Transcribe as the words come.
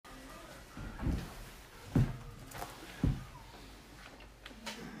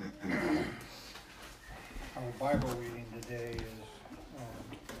Bible reading today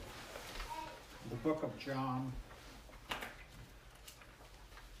is the book of John,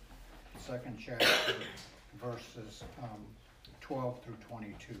 2nd chapter, verses 12 through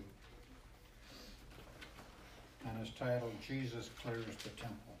 22. And it's titled, Jesus Clears the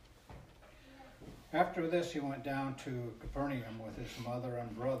Temple. After this, he went down to Capernaum with his mother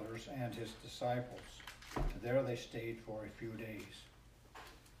and brothers and his disciples. There they stayed for a few days.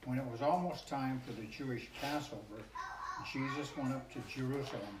 When it was almost time for the Jewish Passover, Jesus went up to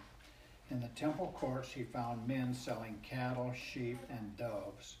Jerusalem. In the temple courts, he found men selling cattle, sheep, and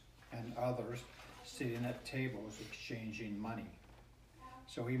doves, and others sitting at tables exchanging money.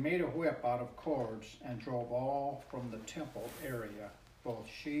 So he made a whip out of cords and drove all from the temple area, both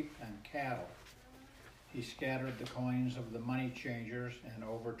sheep and cattle. He scattered the coins of the money changers and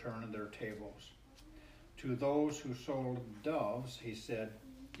overturned their tables. To those who sold doves, he said,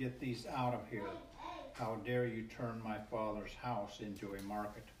 "Get these out of here. How dare you turn my Father's house into a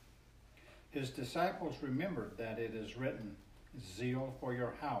market?" His disciples remembered that it is written, "Zeal for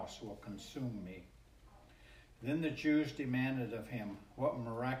your house will consume me." Then the Jews demanded of him, "What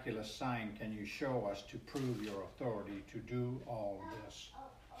miraculous sign can you show us to prove your authority to do all this?"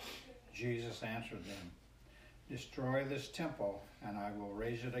 Jesus answered them, "Destroy this temple, and I will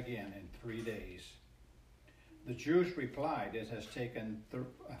raise it again in 3 days." The Jews replied, "It has taken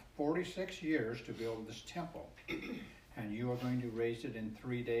 46 years to build this temple, and you are going to raise it in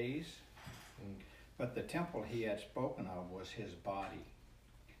 3 days?" But the temple he had spoken of was his body.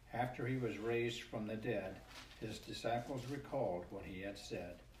 After he was raised from the dead, his disciples recalled what he had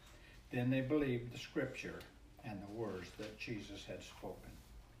said. Then they believed the scripture and the words that Jesus had spoken.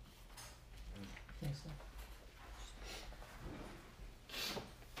 Thanks,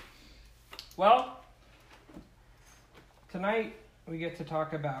 well, tonight we get to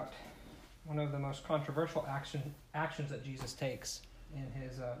talk about one of the most controversial actions that Jesus takes in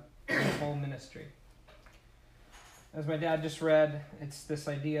his whole ministry. As my dad just read, it's this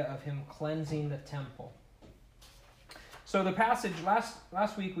idea of him cleansing the temple. So the passage,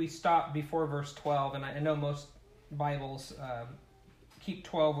 last week we stopped before verse 12, and I know most Bibles keep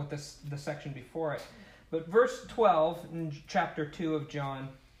 12 with the section before it. But verse 12 in chapter 2 of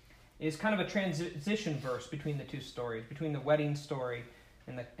John is kind of a transition verse between the two stories, between the wedding story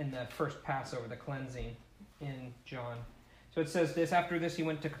and the first Passover, the cleansing in John. So it says this, after this he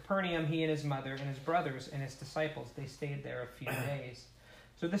went to Capernaum, he and his mother and his brothers and his disciples. They stayed there a few days.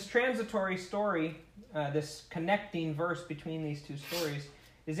 So this transitory story, this connecting verse between these two stories,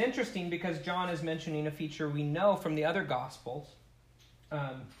 is interesting because John is mentioning a feature we know from the other Gospels.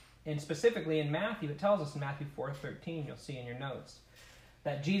 And specifically in Matthew, it tells us in Matthew 4:13, you'll see in your notes,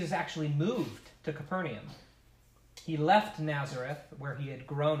 that Jesus actually moved to Capernaum. He left Nazareth, where he had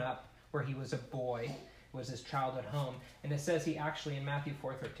grown up, where he was a boy, was his childhood home. And it says he actually, in Matthew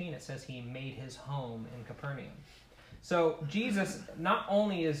 4:13, it says he made his home in Capernaum. So Jesus not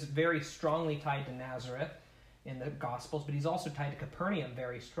only is very strongly tied to Nazareth in the Gospels, but he's also tied to Capernaum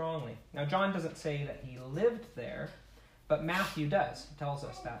very strongly. Now, John doesn't say that he lived there, but Matthew does. It tells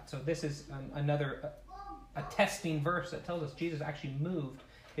us that. So this is another attesting verse that tells us Jesus actually moved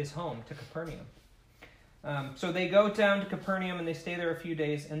his home to Capernaum. So they go down to Capernaum and they stay there a few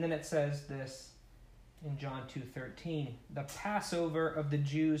days, and then it says this in John 2:13, "The Passover of the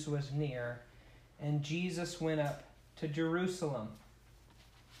Jews was near, and Jesus went up to Jerusalem."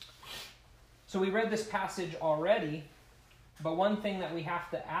 So we read this passage already, but one thing that we have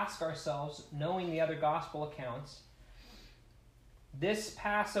to ask ourselves, knowing the other gospel accounts, this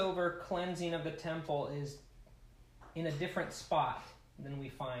Passover cleansing of the temple is in a different spot than we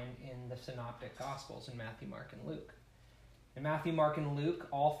find in the synoptic gospels in Matthew, Mark, and Luke. In Matthew, Mark, and Luke,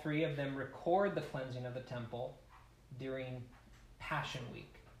 all three of them record the cleansing of the temple during Passion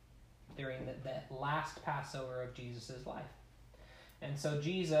Week, during the last Passover of Jesus' life. And so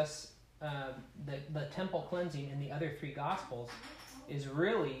Jesus, the temple cleansing in the other three Gospels is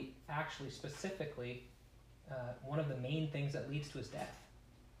really, actually, specifically, one of the main things that leads to his death,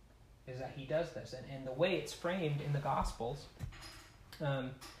 is that he does this. And the way it's framed in the Gospels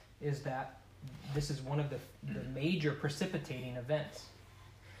is that this is one of the major precipitating events.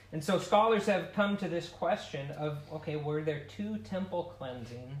 And so scholars have come to this question of, okay, were there 2 temple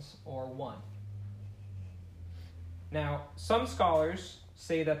cleansings or 1? Now, some scholars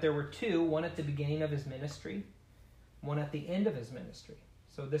say that there were 2, one at the beginning of his ministry, one at the end of his ministry.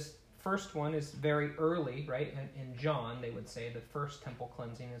 So this first one is very early, right? In John, they would say the first temple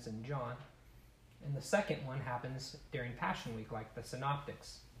cleansing is in John. And the second one happens during Passion Week, like the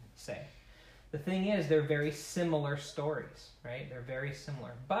synoptics say. The thing is, they're very similar stories, right? They're very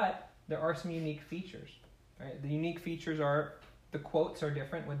similar. But there are some unique features. Right? The unique features are the quotes are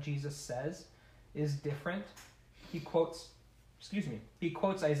different. What Jesus says is different. He quotes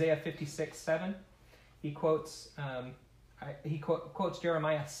Isaiah 56:7. He quotes quotes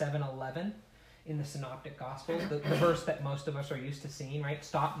Jeremiah 7:11 in the Synoptic Gospel, the verse that most of us are used to seeing. Right?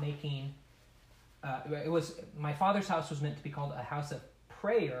 Stop making. My Father's house was meant to be called a house of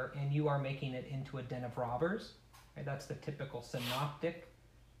prayer, and you are making it into a den of robbers. Right? That's the typical synoptic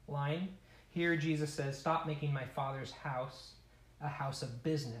line. Here Jesus says, stop making my Father's house a house of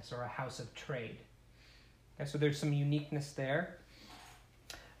business or a house of trade. Okay, so there's some uniqueness there.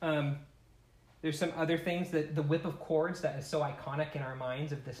 There's some other things, that the whip of cords that is so iconic in our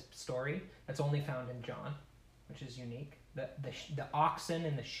minds of this story, that's only found in John, which is unique. The oxen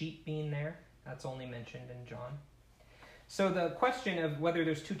and the sheep being there, that's only mentioned in John. So the question of whether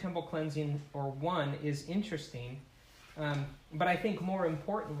there's two temple cleansing or one is interesting, but I think more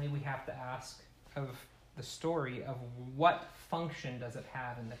importantly we have to ask of the story of what function does it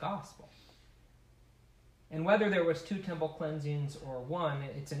have in the gospel. And whether there was two temple cleansings or one,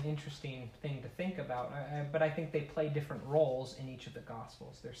 it's an interesting thing to think about, but I think they play different roles in each of the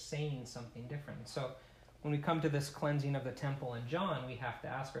gospels. They're saying something different. So when we come to this cleansing of the temple in John, we have to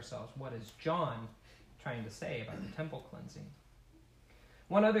ask ourselves, what is John trying to say about the temple cleansing?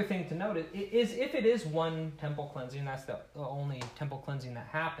 One other thing to note is if it is one temple cleansing, that's the only temple cleansing that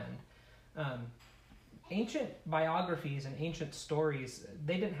happened, ancient biographies and ancient stories,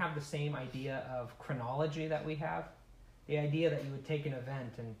 they didn't have the same idea of chronology that we have. The idea that you would take an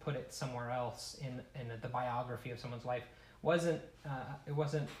event and put it somewhere else in the biography of someone's life wasn't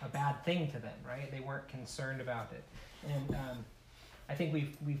a bad thing to them, right? They weren't concerned about it. And I think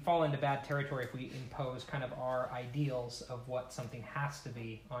we fall into bad territory if we impose kind of our ideals of what something has to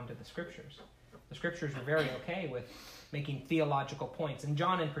be onto the Scriptures. The Scriptures are very okay with making theological points, and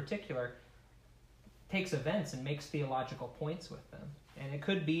John in particular takes events and makes theological points with them. And it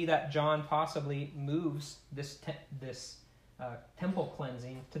could be that John possibly moves this temple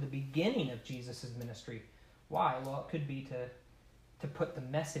cleansing to the beginning of Jesus' ministry. Why? Well, it could be to put the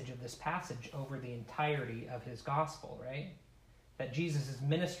message of this passage over the entirety of his gospel, right? That Jesus'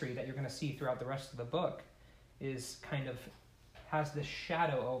 ministry that you're going to see throughout the rest of the book is kind of has this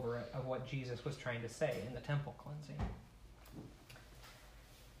shadow over it of what Jesus was trying to say in the temple cleansing.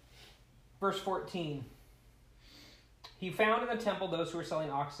 Verse 14, he found in the temple those who were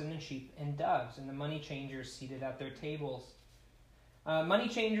selling oxen and sheep and doves, and the money changers seated at their tables. Money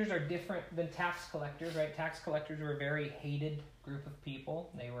changers are different than tax collectors, right? Tax collectors were a very hated group of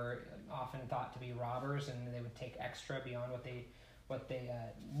people. They were often thought to be robbers, and they would take extra beyond what they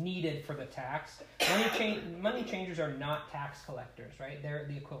needed for the tax. Money changers are not tax collectors, right? They're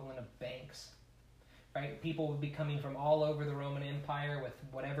the equivalent of banks. Right? People would be coming from all over the Roman Empire with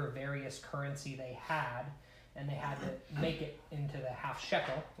whatever various currency they had, and they had to make it into the half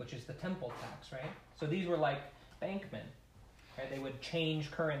shekel, which is the temple tax, right? So these were like bankmen. Right? They would change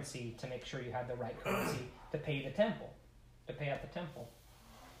currency to make sure you had the right currency to pay the temple, to pay at the temple.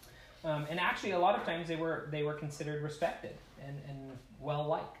 And actually, a lot of times they were considered respected and well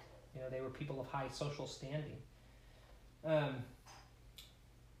liked. You know, they were people of high social standing.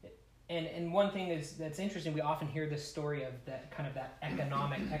 And one thing that's interesting, we often hear this story of that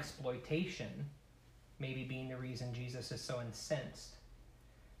economic exploitation maybe being the reason Jesus is so incensed.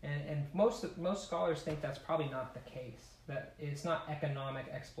 And most scholars think that's probably not the case, that it's not economic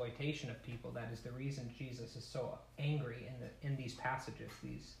exploitation of people that is the reason Jesus is so angry in these passages,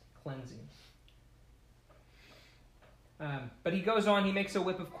 these cleansings. But he goes on, he makes a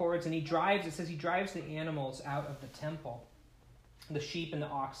whip of cords, and he drives the animals out of the temple, the sheep and the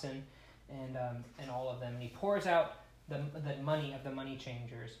oxen, and all of them. And he pours out the money of the money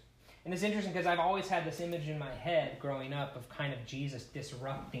changers. And it's interesting because I've always had this image in my head growing up of kind of Jesus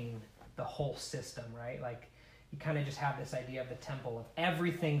disrupting the whole system, right? Like, you kind of just have this idea of the temple of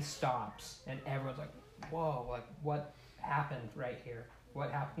everything stops and everyone's like, whoa, like what happened right here?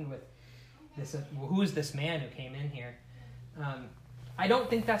 What happened with this? Who is this man who came in here? I don't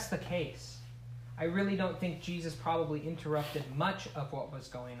think that's the case. I really don't think Jesus probably interrupted much of what was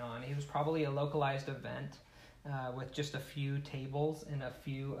going on. It was probably a localized event with just a few tables and a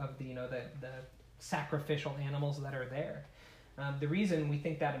few of the sacrificial animals that are there. The reason we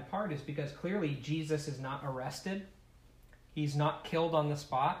think that in part is because clearly Jesus is not arrested. He's not killed on the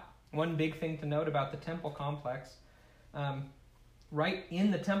spot. One big thing to note about the temple complex, right in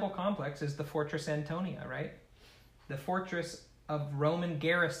the temple complex is the Fortress Antonia, right? The fortress of Roman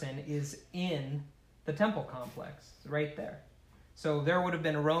garrison is in the temple complex, right there. So there would have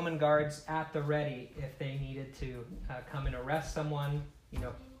been Roman guards at the ready if they needed to come and arrest someone,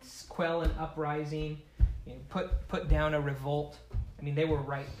 quell an uprising, put down a revolt. I mean, they were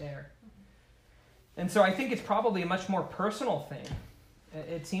right there. And so I think it's probably a much more personal thing.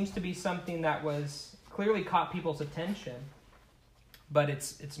 It seems to be something that was clearly caught people's attention, but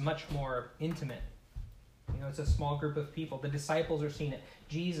it's much more intimate. It's a small group of people. The disciples are seeing it.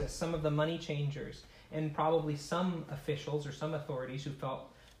 Jesus, some of the money changers, and probably some officials or some authorities who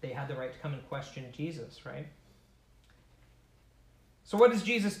felt they had the right to come and question Jesus, right? So what is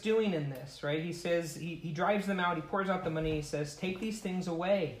Jesus doing in this, right? He says, he drives them out, he pours out the money, he says, take these things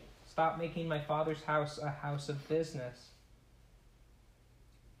away. Stop making my Father's house a house of business.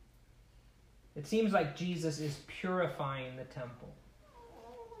 It seems like Jesus is purifying the temple.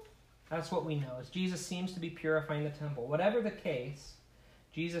 That's what we know, is Jesus seems to be purifying the temple. Whatever the case,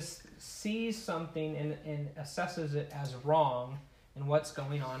 Jesus sees something and assesses it as wrong in what's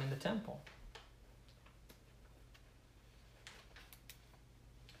going on in the temple.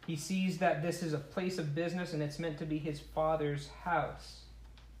 He sees that this is a place of business and it's meant to be his Father's house.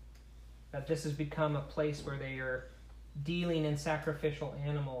 That this has become a place where they are dealing in sacrificial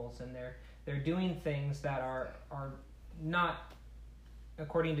animals and they're doing things that are not,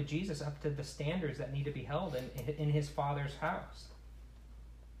 according to Jesus, up to the standards that need to be held in his Father's house.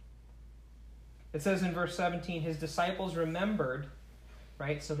 It says in verse 17, his disciples remembered,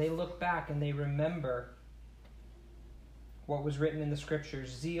 right? So they look back and they remember what was written in the scriptures.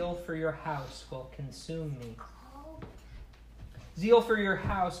 Zeal for your house will consume me. Zeal for your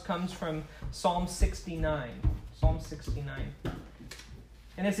house comes from Psalm 69. Psalm 69.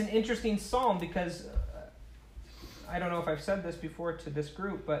 And it's an interesting psalm because, I don't know if I've said this before to this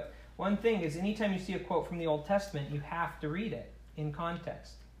group, but one thing is anytime you see a quote from the Old Testament, you have to read it in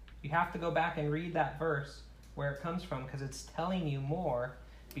context. You have to go back and read that verse where it comes from because it's telling you more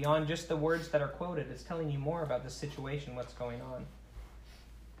beyond just the words that are quoted. It's telling you more about the situation, what's going on.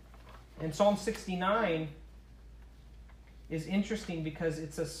 And Psalm 69 is interesting because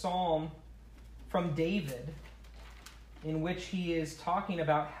it's a psalm from David in which he is talking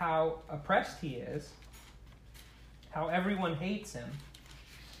about how oppressed he is, how everyone hates him.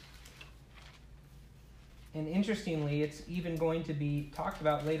 And interestingly, it's even going to be talked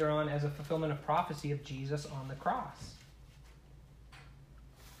about later on as a fulfillment of prophecy of Jesus on the cross.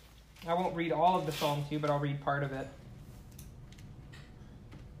 I won't read all of the psalm to you, but I'll read part of it.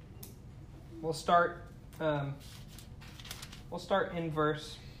 We'll start in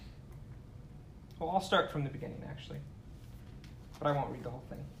verse... Well, I'll start from the beginning, actually. But I won't read the whole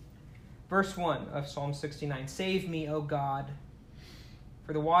thing. Verse 1 of Psalm 69. Save me, O God,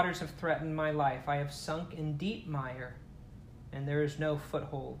 for the waters have threatened my life. I have sunk in deep mire, and there is no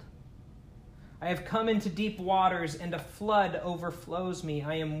foothold. I have come into deep waters, and a flood overflows me.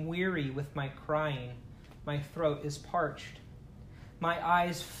 I am weary with my crying. My throat is parched. My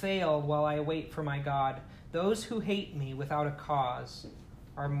eyes fail while I wait for my God. Those who hate me without a cause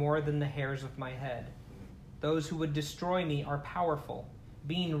are more than the hairs of my head. Those who would destroy me are powerful,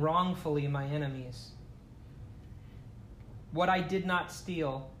 being wrongfully my enemies. What I did not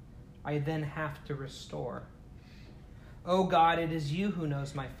steal, I then have to restore. O God, it is you who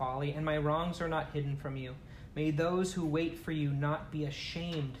knows my folly, and my wrongs are not hidden from you. May those who wait for you not be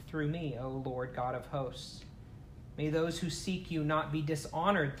ashamed through me, O Lord God of hosts. May those who seek you not be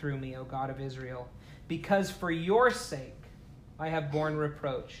dishonored through me, O God of Israel. Because for your sake I have borne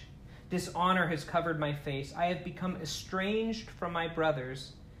reproach. Dishonor has covered my face. I have become estranged from my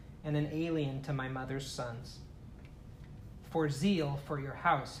brothers and an alien to my mother's sons. For zeal for your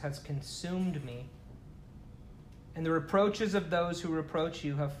house has consumed me, and the reproaches of those who reproach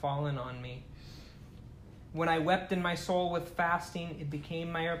you have fallen on me. When I wept in my soul with fasting, it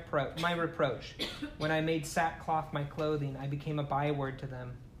became my reproach. When I made sackcloth my clothing, I became a byword to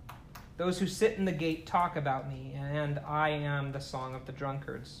them. Those who sit in the gate talk about me, and I am the song of the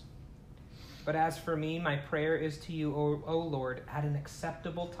drunkards. But as for me, my prayer is to you, O Lord, at an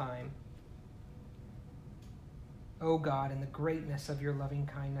acceptable time. O God, in the greatness of your loving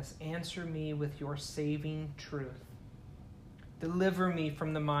kindness, answer me with your saving truth. Deliver me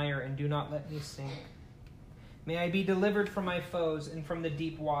from the mire and do not let me sink. May I be delivered from my foes and from the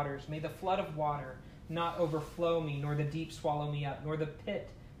deep waters. May the flood of water not overflow me, nor the deep swallow me up, nor the pit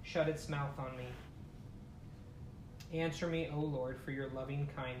shut its mouth on me. Answer me, O Lord, for your loving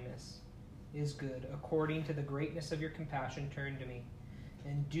kindness is good. According to the greatness of your compassion, turn to me,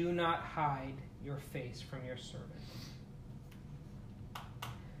 and do not hide your face from your servant.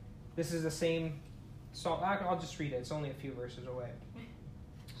 This is the same psalm. I'll just read it. It's only a few verses away.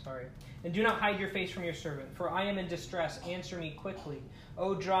 Sorry. And do not hide your face from your servant, for I am in distress. Answer me quickly.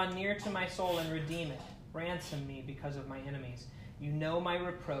 O draw near to my soul and redeem it. Ransom me because of my enemies. You know my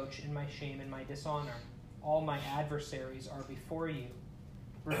reproach and my shame and my dishonor. All my adversaries are before you.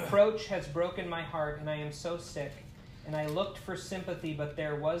 Reproach has broken my heart, and I am so sick. And I looked for sympathy, but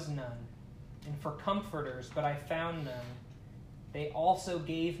there was none, and for comforters, but I found none. They also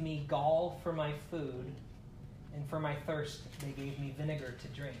gave me gall for my food, and for my thirst they gave me vinegar to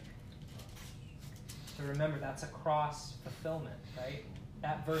drink. So remember, that's a cross fulfillment, right?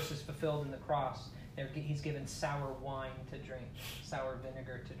 That verse is fulfilled in the cross. He's given sour wine to drink, sour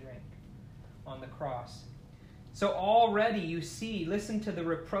vinegar to drink on the cross. So already you see, listen to the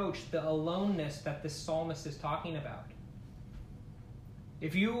reproach, the aloneness that this psalmist is talking about.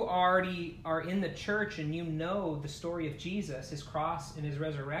 If you already are in the church and you know the story of Jesus, his cross and his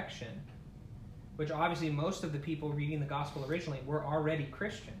resurrection, which obviously most of the people reading the gospel originally were already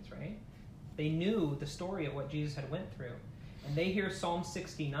Christians, right? They knew the story of what Jesus had went through. And they hear Psalm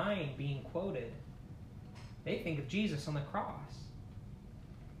 69 being quoted. They think of Jesus on the cross.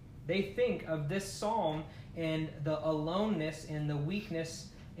 They think of this psalm and the aloneness and the weakness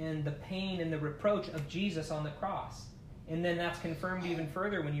and the pain and the reproach of Jesus on the cross. And then that's confirmed even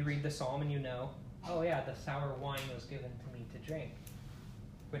further when you read the psalm and you know, oh yeah, the sour wine was given to me to drink,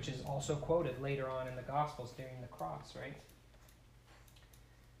 which is also quoted later on in the Gospels during the cross, right?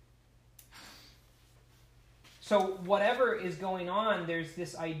 So whatever is going on, there's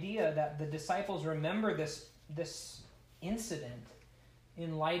this idea that the disciples remember this incident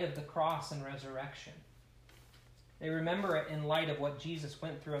in light of the cross and resurrection. They remember it in light of what Jesus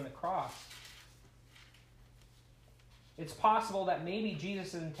went through on the cross. It's possible that maybe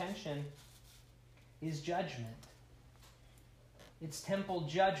Jesus' intention is judgment. It's temple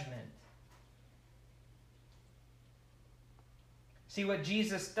judgment. See, what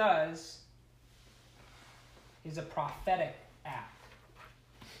Jesus does is a prophetic act.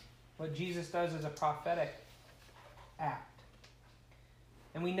 What Jesus does is a prophetic act.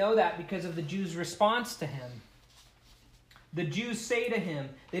 And we know that because of the Jews' response to him. The Jews say to him,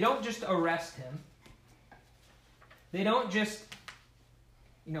 they don't just arrest him. They don't just,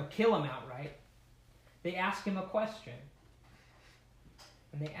 kill him outright. They ask him a question.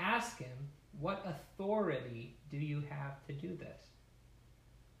 And they ask him, what authority do you have to do this?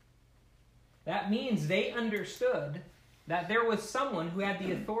 That means they understood that there was someone who had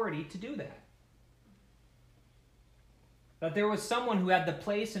the authority to do that. That there was someone who had the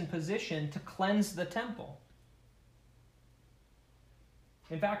place and position to cleanse the temple.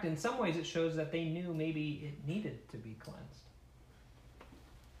 In fact, in some ways it shows that they knew maybe it needed to be cleansed.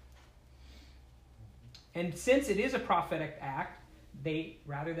 And since it is a prophetic act, they,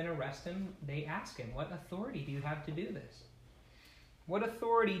 rather than arrest him, they ask him, what authority do you have to do this? What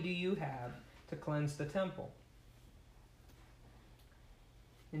authority do you have to cleanse the temple?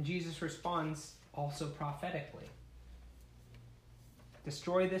 And Jesus responds also prophetically.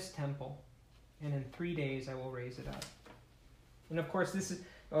 Destroy this temple, and in 3 days I will raise it up. And of course, this is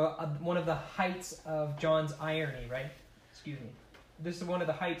one of the heights of John's irony, right? This is one of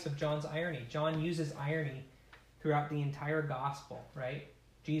the heights of John's irony. John uses irony throughout the entire gospel, right?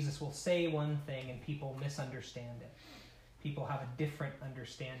 Jesus will say one thing and people misunderstand it. People have a different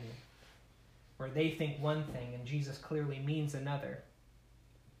understanding, where they think one thing and Jesus clearly means another.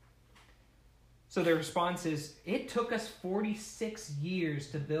 So their response is, it took us 46 years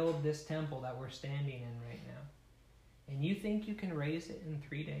to build this temple that we're standing in right now. And you think you can raise it in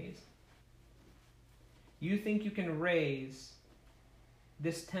 3 days? You think you can raise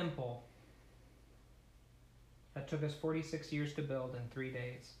this temple that took us 46 years to build in 3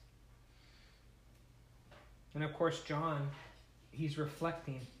 days? And of course, John, he's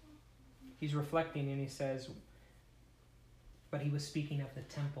reflecting. He's reflecting and he says, but he was speaking of the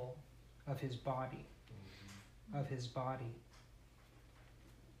temple of his body. Of his body.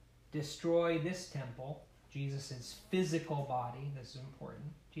 Destroy this temple, Jesus' physical body, this is important,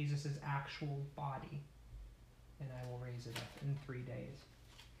 Jesus' actual body, and I will raise it up in 3 days.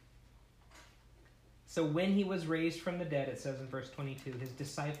 So when he was raised from the dead, it says in verse 22, his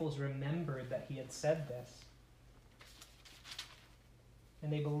disciples remembered that he had said this.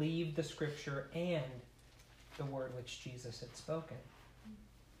 And they believed the scripture and the word which Jesus had spoken.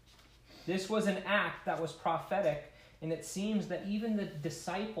 This was an act that was prophetic, and it seems that even the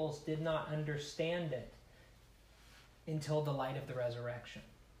disciples did not understand it until the light of the resurrection.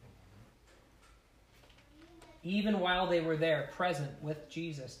 Even while they were there, present with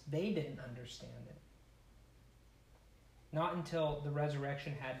Jesus, they didn't understand it. Not until the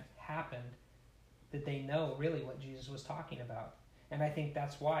resurrection had happened did they know really what Jesus was talking about. And I think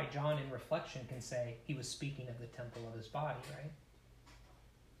that's why John, in reflection, can say he was speaking of the temple of his body, right?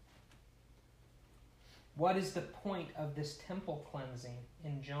 What is the point of this temple cleansing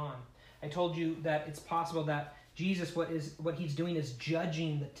in John? I told you that it's possible that Jesus, what he's doing is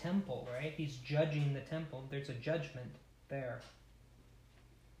judging the temple, right? He's judging the temple. There's a judgment there.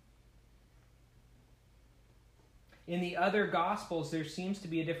 In the other Gospels, there seems to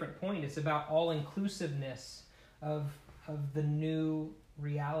be a different point. It's about all-inclusiveness of the new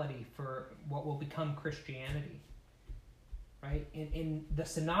reality for what will become Christianity. Right? In the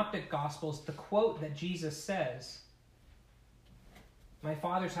Synoptic Gospels, the quote that Jesus says, "My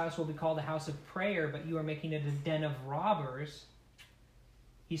Father's house will be called a house of prayer, but you are making it a den of robbers."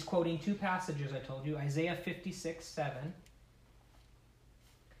 He's quoting two passages, I told you, Isaiah 56:7.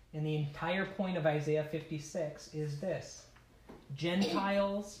 And the entire point of Isaiah 56 is this: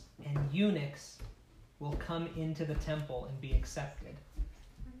 Gentiles and eunuchs will come into the temple and be accepted.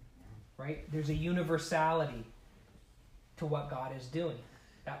 Right? There's a universality to what God is doing.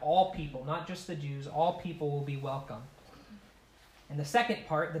 That all people, not just the Jews, all people will be welcome. And the second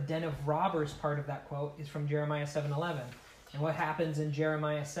part, the den of robbers part of that quote, is from Jeremiah 7:11. And what happens in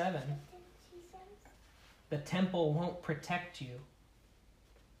Jeremiah 7? The temple won't protect you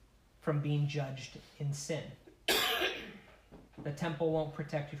from being judged in sin. The temple won't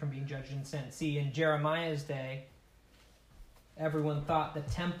protect you from being judged in sin. See, in Jeremiah's day, everyone thought the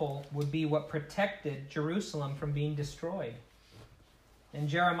temple would be what protected Jerusalem from being destroyed. And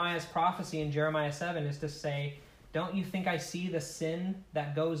Jeremiah's prophecy in Jeremiah 7 is to say, don't you think I see the sin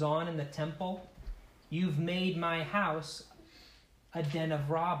that goes on in the temple? You've made my house a den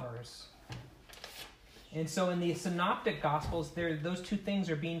of robbers. And so in the Synoptic Gospels, those two things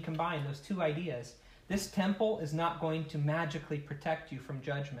are being combined, those two ideas. This temple is not going to magically protect you from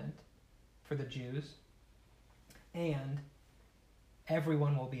judgment for the Jews. And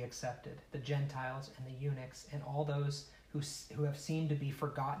everyone will be accepted, the Gentiles and the eunuchs and all those who have seemed to be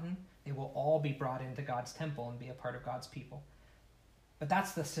forgotten. They will all be brought into God's temple and be a part of God's people. But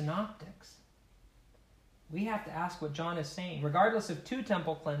that's the Synoptics. We have to ask what John is saying. Regardless of 2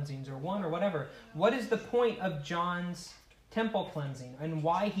 temple cleansings or 1 or whatever, what is the point of John's temple cleansing and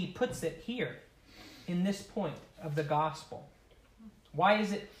why he puts it here in this point of the gospel? Why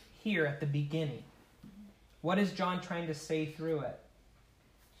is it here at the beginning? What is John trying to say through it?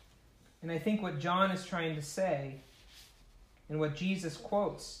 And I think what John is trying to say, and what Jesus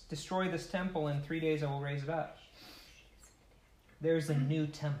quotes, destroy this temple, in 3 days I will raise it up. There's a new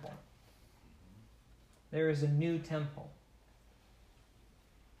temple. There is a new temple.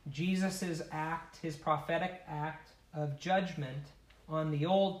 Jesus' act, his prophetic act of judgment on the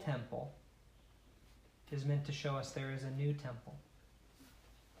old temple, is meant to show us there is a new temple.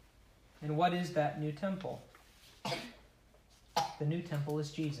 And what is that new temple? The new temple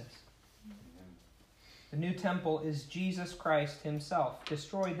is Jesus. The new temple is Jesus Christ himself.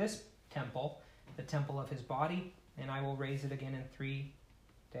 Destroy this temple, the temple of his body, and I will raise it again in 3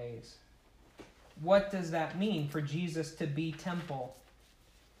 days. What does that mean for Jesus to be temple?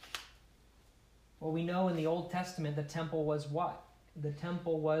 Well, we know in the Old Testament the temple was what? The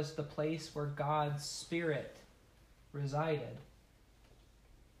temple was the place where God's Spirit resided.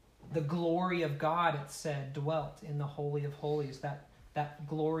 The glory of God, it said, dwelt in the Holy of Holies. That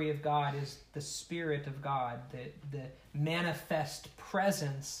glory of God is the Spirit of God, the manifest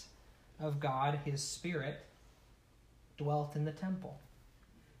presence of God, his Spirit, dwelt in the temple.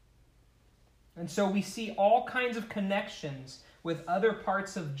 And so we see all kinds of connections with other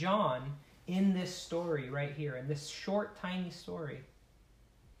parts of John in this story right here, in this short, tiny story.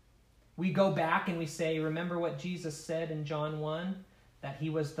 We go back and we say, remember what Jesus said in John 1? That he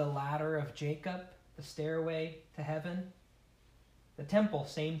was the ladder of Jacob, the stairway to heaven. The temple,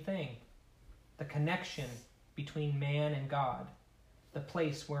 same thing. The connection between man and God. The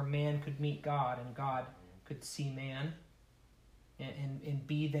place where man could meet God and God could see man and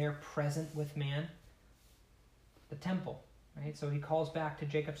be there present with man. The temple, right? So he calls back to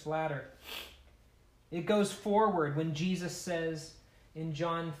Jacob's ladder. It goes forward when Jesus says in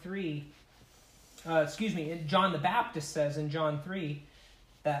John 3, John the Baptist says in John 3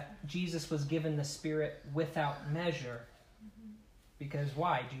 that Jesus was given the Spirit without measure. Because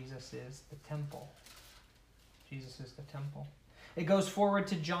why? Jesus is the temple. Jesus is the temple. It goes forward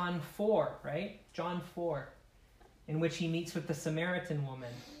to John 4, right? John 4, in which he meets with the Samaritan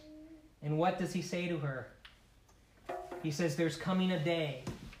woman. And what does he say to her? He says, there's coming a day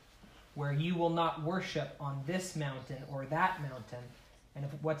where you will not worship on this mountain or that mountain. And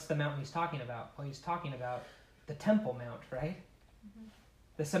what's the mountain he's talking about? Well, he's talking about the Temple Mount, right? Mm-hmm.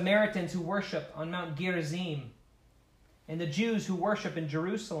 The Samaritans who worship on Mount Gerizim, and the Jews who worship in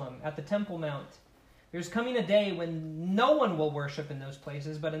Jerusalem at the Temple Mount. There's coming a day when no one will worship in those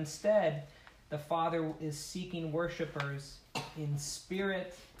places, but instead the Father is seeking worshipers in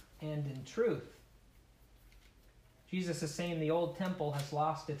spirit and in truth. Jesus is saying the old temple has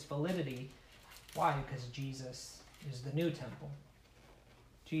lost its validity. Why? Because Jesus is the new temple.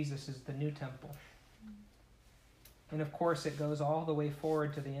 Jesus is the new temple. And of course, it goes all the way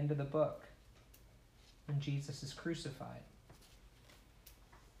forward to the end of the book when Jesus is crucified,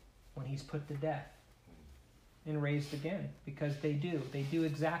 when he's put to death and raised again, because they do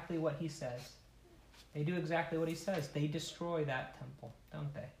exactly what he says. They do exactly what he says. They destroy that temple,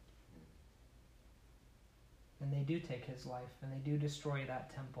 don't they? And they do take his life, and they do destroy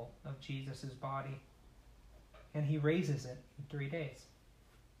that temple of Jesus' body. And he raises it in 3 days.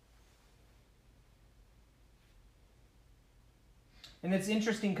 And it's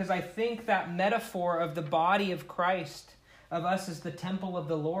interesting because I think that metaphor of the body of Christ, of us as the temple of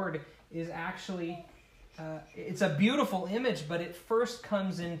the Lord, is actually, it's a beautiful image, but it first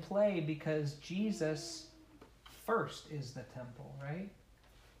comes in play because Jesus first is the temple, right?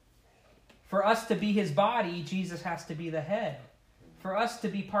 For us to be his body, Jesus has to be the head. For us to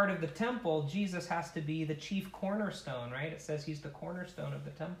be part of the temple, Jesus has to be the chief cornerstone, right? It says he's the cornerstone of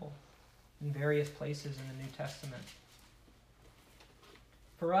the temple in various places in the New Testament.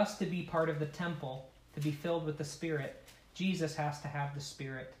 For us to be part of the temple, to be filled with the Spirit, Jesus has to have the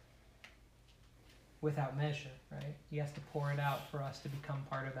Spirit without measure, right? He has to pour it out for us to become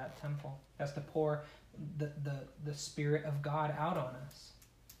part of that temple. He has to pour the Spirit of God out on us.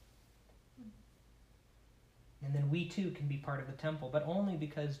 And then we too can be part of the temple, but only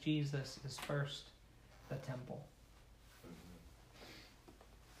because Jesus is first the temple.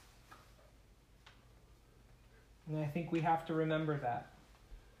 And I think we have to remember that.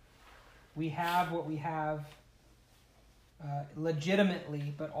 We have what we have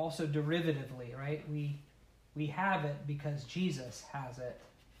legitimately, but also derivatively, right? We have it because Jesus has it.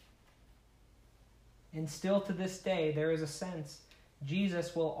 And still to this day, there is a sense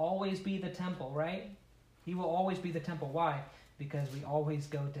Jesus will always be the temple, right? He will always be the temple. Why? Because we always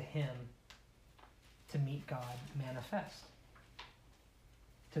go to him to meet God manifest.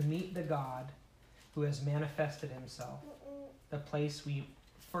 To meet the God who has manifested himself. The place we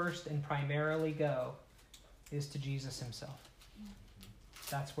first and primarily go is to Jesus himself.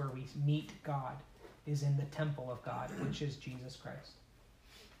 That's where we meet God, is in the temple of God, which is Jesus Christ.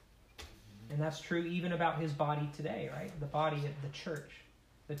 And that's true even about his body today, right? The body of the church.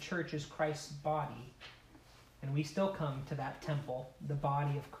 The church is Christ's body. And we still come to that temple, the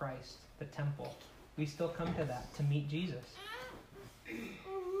body of Christ, the temple. We still come to that to meet Jesus.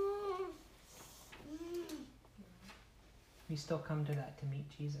 We still come to that to meet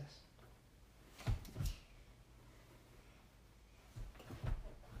Jesus.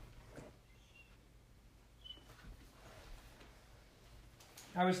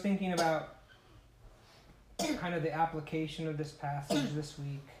 I was thinking about kind of the application of this passage this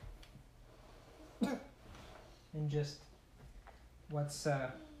week. And just what's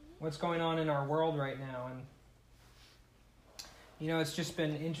going on in our world right now. And, you know, it's just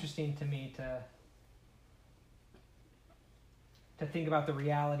been interesting to me to think about the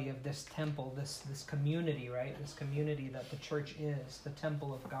reality of this temple, this community, right? This community that the church is, the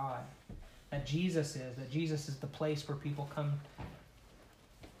temple of God, that Jesus is the place where people come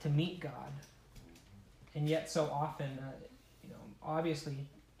to meet God. And yet so often, obviously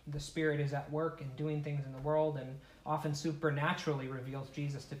the Spirit is at work and doing things in the world and often supernaturally reveals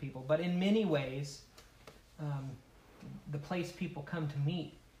Jesus to people. But in many ways, the place people come to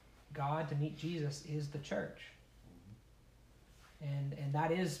meet God, to meet Jesus, is the church. And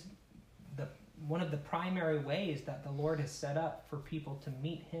that is one of the primary ways that the Lord has set up for people to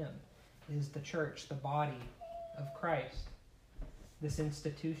meet him, is the church, the body of Christ, this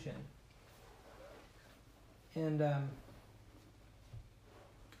institution. And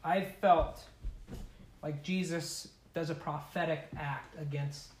I've felt like Jesus does a prophetic act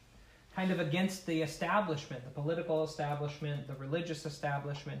against the establishment, the political establishment, the religious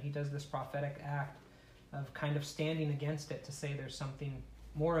establishment. He does this prophetic act of kind of standing against it to say there's something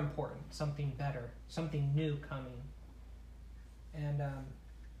more important, something better, something new coming. And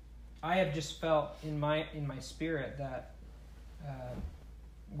I have just felt in my spirit that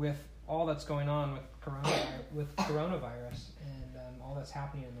with all that's going on with coronavirus and all that's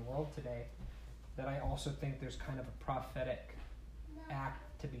happening in the world today, that I also think there's kind of a prophetic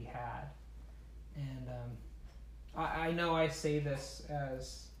act to be had. And I know I say this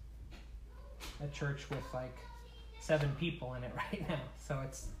as a church with like 7 people in it right now, so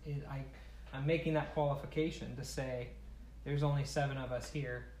I'm making that qualification to say there's only 7 of us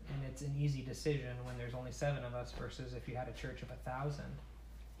here, and it's an easy decision when there's only 7 of us versus if you had a church of 1,000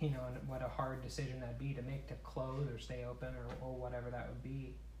 and what a hard decision that'd be to make, to close or stay open or whatever that would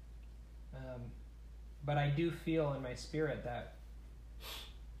be. But I do feel in my spirit that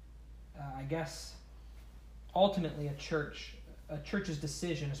I guess ultimately a church's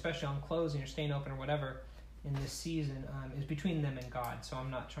decision, especially on closing or staying open or whatever in this season, is between them and God. So I'm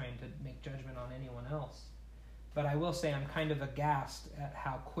not trying to make judgment on anyone else. But I will say I'm kind of aghast at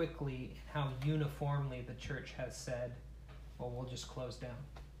how quickly, how uniformly the church has said, well, we'll just close down.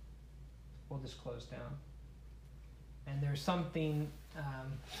 We'll just close down. And there's something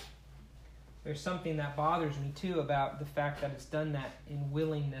that bothers me too about the fact that it's done that in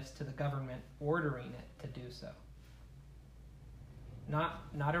willingness to the government ordering it to do so.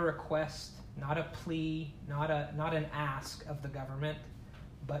 Not a request, not a plea, not an ask of the government,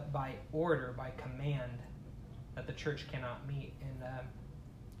 but by order, by command, that the church cannot meet. And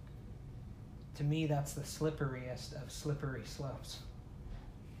to me, that's the slipperiest of slippery slopes,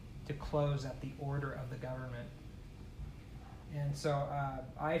 to close at the order of the government. And so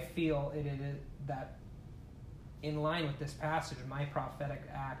I feel it is that in line with this passage, my prophetic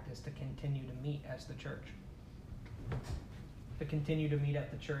act is to continue to meet as the church. To continue to meet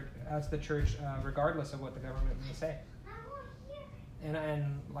at the church, as the church, regardless of what the government may say.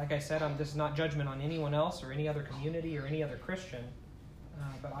 And like I said, this is not judgment on anyone else or any other community or any other Christian,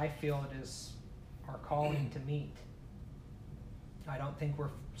 but I feel it is our calling to meet. I don't think we're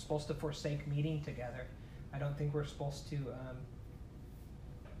supposed to forsake meeting together. I don't think we're supposed to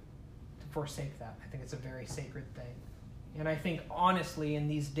forsake that. I think it's a very sacred thing. And I think, honestly, in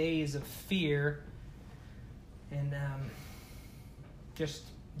these days of fear and just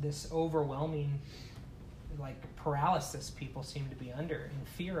this overwhelming paralysis people seem to be under, in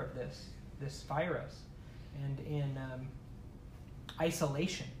fear of this virus and in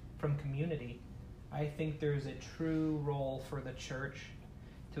isolation from community, I think there's a true role for the church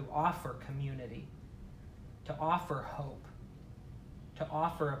to offer community, to offer hope, to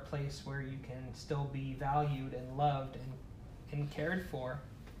offer a place where you can still be valued and loved and cared for,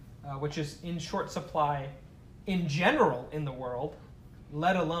 which is in short supply in general in the world,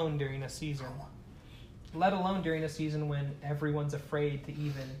 let alone during a season when everyone's afraid to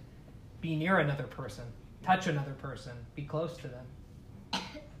even be near another person, touch another person, be close to them.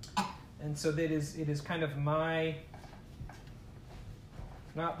 And so it is kind of my,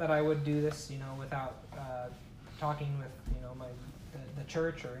 not that I would do this, without talking with, the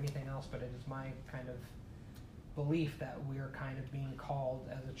church or anything else, but it is my kind of belief that we're kind of being called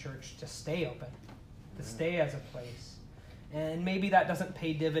as a church to stay open, to stay as a place. And maybe that doesn't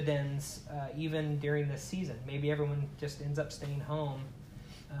pay dividends even during this season. Maybe everyone just ends up staying home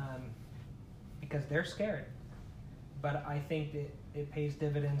because they're scared. But I think it pays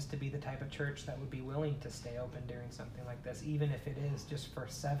dividends to be the type of church that would be willing to stay open during something like this, even if it is just for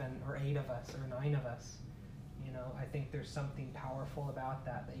 7 or 8 of us or 9 of us. I think there's something powerful about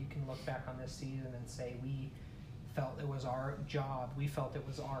that you can look back on this season and say, we felt it was our job, we felt it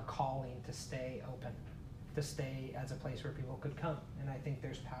was our calling to stay open, to stay as a place where people could come. And I think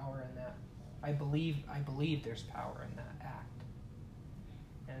there's power in that. I believe there's power in that act.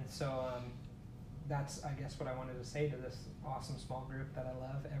 And so that's, I guess, what I wanted to say to this awesome small group that I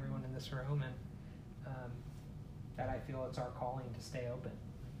love, everyone in this room, and that I feel it's our calling to stay open,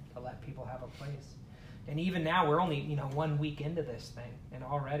 to let people have a place. And even now, we're only 1 week into this thing, and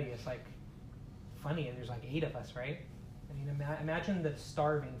already it's funny, and there's 8 of us, right? I mean, imagine the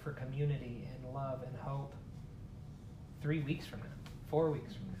starving for community and love and hope 3 weeks from now, 4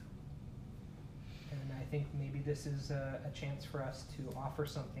 weeks from now. And I think maybe this is a chance for us to offer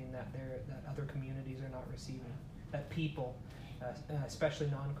something that other communities are not receiving, that people, especially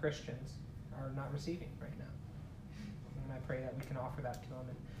non-Christians, are not receiving right now. And I pray that we can offer that to them.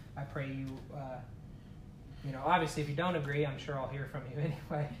 And I pray you, obviously if you don't agree, I'm sure I'll hear from you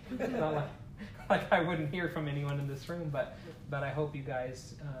anyway. It's not like I wouldn't hear from anyone in this room, but I hope you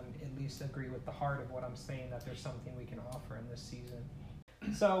guys at least agree with the heart of what I'm saying, that there's something we can offer in this season.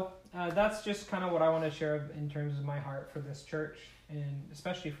 So that's just kind of what I want to share in terms of my heart for this church, and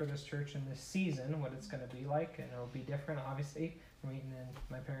especially for this church in this season, what it's going to be like. And it'll be different, obviously. We're meeting in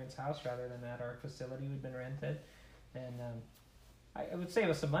my parents' house rather than at our facility we've been rented. And I would save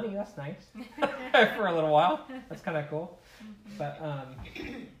us some money. That's nice for a little while. That's kind of cool. But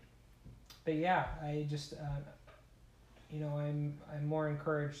yeah, I just I'm more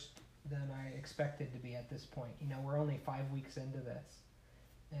encouraged than I expected to be at this point. We're only 5 weeks into this,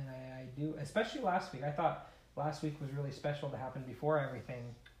 and I do, especially last week. I thought last week was really special to happen before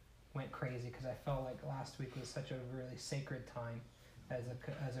everything went crazy, because I felt like last week was such a really sacred time as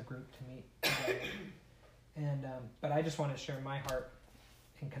a group to meet together. And but I just want to share my heart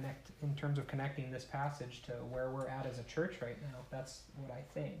can connect in terms of connecting this passage to where we're at as a church right now. That's what I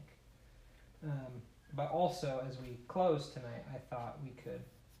think. But also, as we close tonight, I thought we could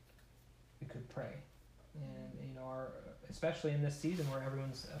pray, and especially in this season where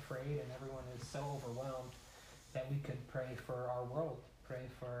everyone's afraid and everyone is so overwhelmed, that we could pray for our world, pray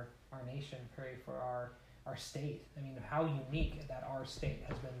for our nation, pray for our state. I mean, how unique that our state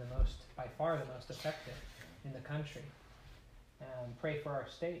has been by far the most affected in the country. Pray for our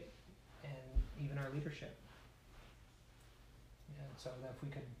state and even our leadership. And so I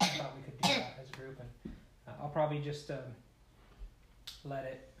thought we could do that as a group, and I'll probably just let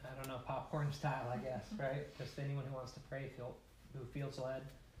it, I don't know, popcorn style, I guess, right? Just anyone who wants to pray, who feels led,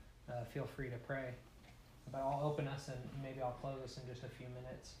 feel free to pray. But I'll open us, and maybe I'll close us in just a few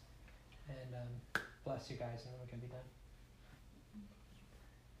minutes, and bless you guys, and then we can be done.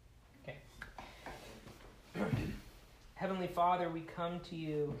 Okay. Heavenly Father, we come to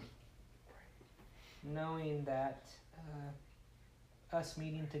you knowing that us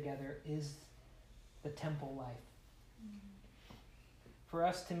meeting together is the temple life. For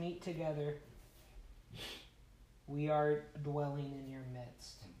us to meet together, we are dwelling in your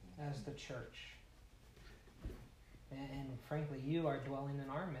midst as the church. And frankly, you are dwelling in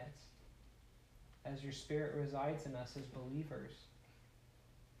our midst as your Spirit resides in us as believers.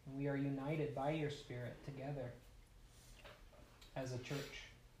 And we are united by your Spirit together as a church,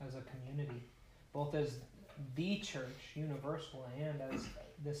 as a community, both as the church, universal, and as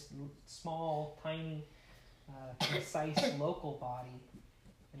this small, tiny, concise local body,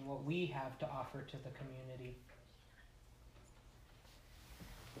 and what we have to offer to the community.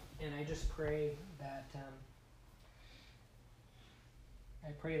 And I just pray that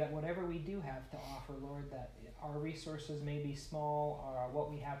whatever we do have to offer, Lord, that our resources may be small, or what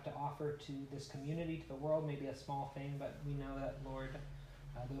we have to offer to this community, to the world, may be a small thing, but we know that, Lord,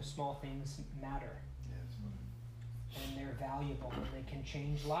 those small things matter. Yes. And they're valuable, and they can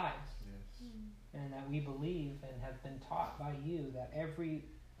change lives. Yes. And that we believe and have been taught by you that every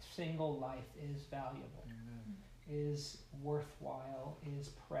single life is valuable, Amen. Is worthwhile, is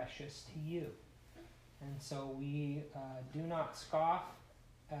precious to you. And so we do not scoff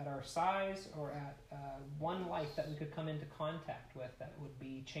at our size or at one life that we could come into contact with that would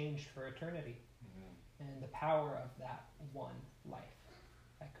be changed for eternity. Mm-hmm. And the power of that one life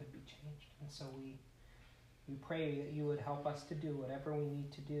that could be changed. And so we pray that you would help us to do whatever we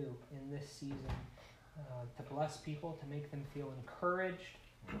need to do in this season to bless people, to make them feel encouraged.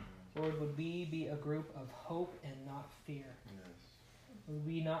 Mm-hmm. Lord, would we be a group of hope and not fear? Yes. Would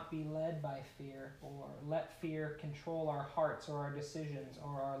we not be led by fear, or let fear control our hearts or our decisions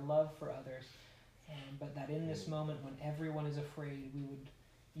or our love for others, but that in this moment when everyone is afraid, we would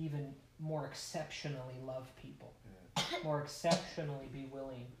even more exceptionally love people, more exceptionally be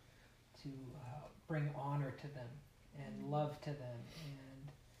willing to bring honor to them and love to them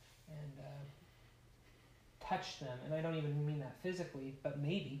and touch them. And I don't even mean that physically, but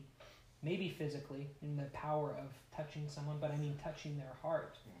maybe physically, in the power of touching someone, but I mean touching their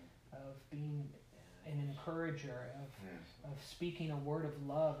heart, of being an encourager, of speaking a word of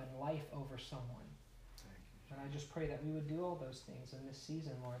love and life over someone. And I just pray that we would do all those things in this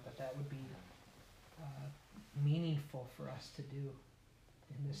season, Lord, that would be meaningful for us to do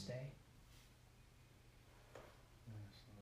in this day.